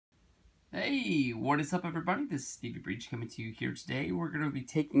Hey, what is up, everybody? This is Stevie Breach coming to you here today. We're going to be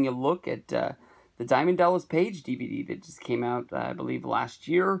taking a look at the Diamond Dallas Page DVD that just came out, I believe, last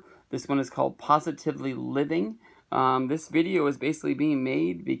year. This one is called Positively Living. This video is basically being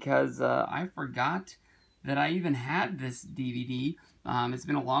made because I forgot that I even had this DVD. It's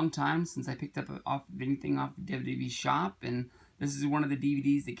been a long time since I picked up anything off the DVD shop, and this is one of the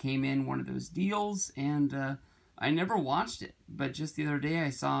DVDs that came in one of those deals, and I never watched it, but just the other day I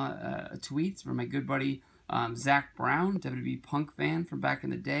saw a tweet from my good buddy Zach Brown, WWE Punk fan from back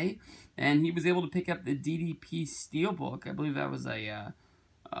in the day, and he was able to pick up the DDP Steelbook. I believe that was a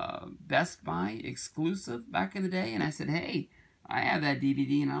Best Buy exclusive back in the day, and I said, hey, I have that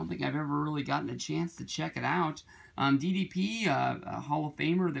DVD, and I don't think I've ever really gotten a chance to check it out. DDP, a Hall of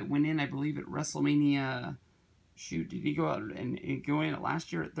Famer that went in, I believe, at WrestleMania... Shoot, did he go out and go in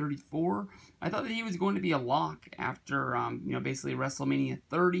last year at 34? I thought that he was going to be a lock after, basically WrestleMania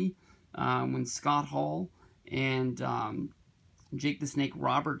 30, when Scott Hall and Jake the Snake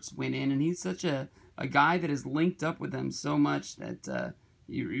Roberts went in, and he's such a guy that is linked up with them so much that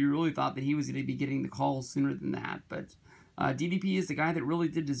you really thought that he was going to be getting the call sooner than that. But DDP is the guy that really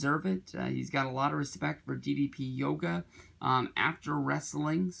did deserve it. He's got a lot of respect for DDP yoga after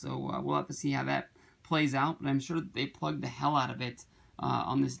wrestling, so we'll have to see how that plays out, but I'm sure that they plugged the hell out of it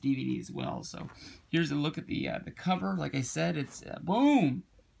on this DVD as well. So here's a look at the cover. Like I said, it's boom,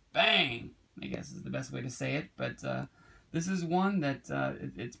 bang, I guess is the best way to say it. But this is one that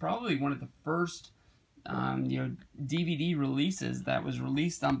it's probably one of the first DVD releases that was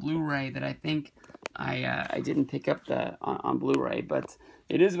released on Blu-ray that I think I didn't pick up on Blu-ray. But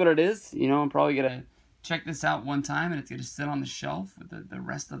it is what it is. I'm probably gonna check this out one time, and it's gonna sit on the shelf with the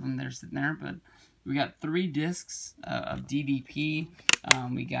rest of them there sitting there. But we got 3 discs of DDP.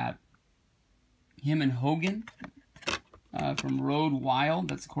 We got him and Hogan from Road Wild.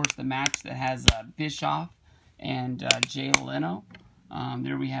 That's, of course, the match that has Bischoff and Jay Leno.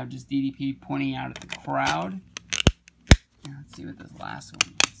 There we have just DDP pointing out at the crowd. Let's see what this last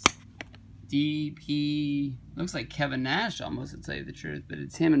one is. DDP looks like Kevin Nash almost, to tell you the truth, but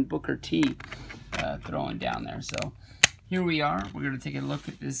it's him and Booker T throwing down there. So here we are. We're going to take a look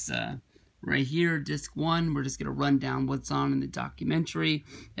at this right here, disc 1. We're just going to run down what's on in the documentary.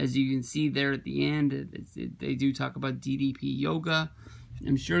 As you can see there at the end, they do talk about DDP yoga.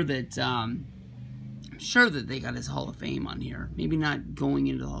 I'm sure that they got his Hall of Fame on here. Maybe not going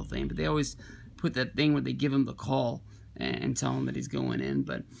into the Hall of Fame, but they always put that thing where they give him the call and tell him that he's going in.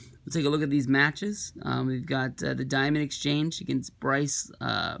 But we'll take a look at these matches. We've got the Diamond Exchange against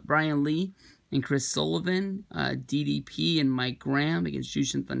Brian Lee and Chris Sullivan, DDP and Mike Graham against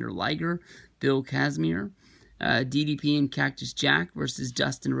Jushin Thunder Liger, Bill Kazmaier, DDP and Cactus Jack versus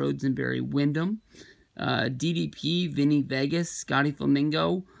Dustin Rhodes and Barry Windham, DDP, Vinny Vegas, Scotty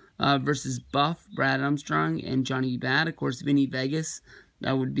Flamingo versus Buff, Brad Armstrong, and Johnny B. Bad. Of course, Vinny Vegas,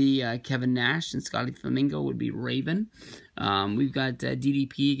 that would be Kevin Nash, and Scotty Flamingo would be Raven. We've got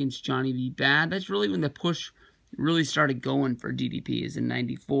DDP against Johnny B. Bad. That's really when the push really started going for DDP, is in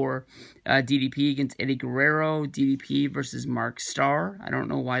 94. DDP against Eddie Guerrero, DDP versus Mark Starr. I don't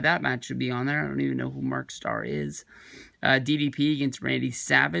know why that match should be on there. I don't even know who Mark Starr is. DDP against Randy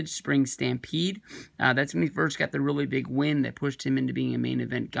Savage, Spring Stampede. That's when he first got the really big win that pushed him into being a main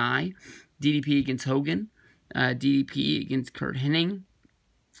event guy. DDP against Hogan. DDP against Kurt Hennig.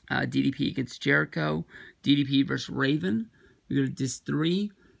 DDP against Jericho. DDP versus Raven. We go to disc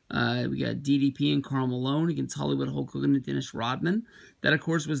 3. We got DDP and Karl Malone against Hollywood Hulk Hogan and Dennis Rodman. That, of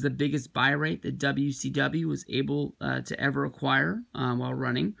course, was the biggest buy rate that WCW was able to ever acquire while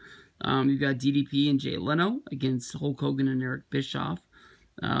running. We've got DDP and Jay Leno against Hulk Hogan and Eric Bischoff.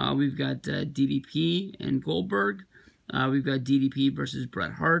 We've got DDP and Goldberg. We've got DDP versus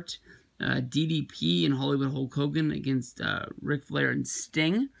Bret Hart. DDP and Hollywood Hulk Hogan against Ric Flair and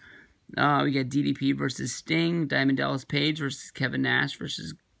Sting. We got DDP versus Sting. Diamond Dallas Page versus Kevin Nash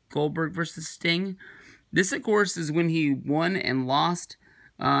versus Goldberg versus Sting. This, of course, is when he won and lost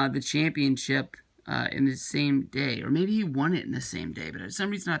the championship in the same day. Or maybe he won it in the same day. But for some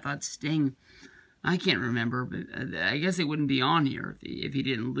reason I thought Sting, I can't remember, but I guess it wouldn't be on here if he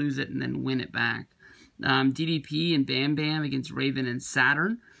didn't lose it and then win it back. DDP and Bam Bam against Raven and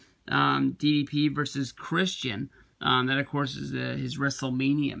Saturn. DDP versus Christian. That, of course, is his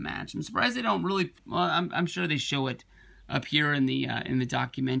WrestleMania match. I'm surprised they don't really... Well, I'm sure they show it up here in the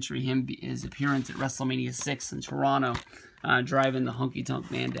documentary, his appearance at WrestleMania 6 in Toronto, driving the Honky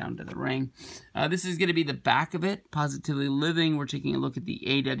Tonk Man down to the ring. This is going to be the back of it, Positively Living. We're taking a look at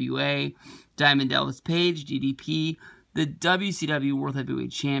the AWA, Diamond Dallas Page, DDP, the WCW World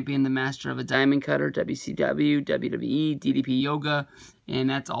Heavyweight Champion, the Master of a Diamond Cutter, WCW, WWE, DDP Yoga, and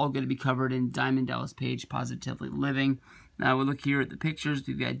that's all going to be covered in Diamond Dallas Page Positively Living. Now we look here at the pictures.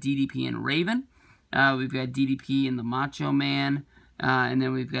 We've got DDP and Raven. We've got DDP and the Macho Man. And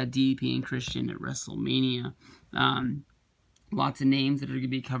then we've got DDP and Christian at WrestleMania. Lots of names that are going to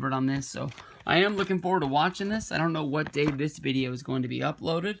be covered on this. So I am looking forward to watching this. I don't know what day this video is going to be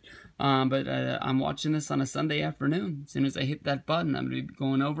uploaded. But I'm watching this on a Sunday afternoon. As soon as I hit that button, I'm going to be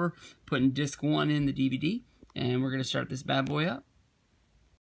going over, putting disc 1 in the DVD. And we're going to start this bad boy up.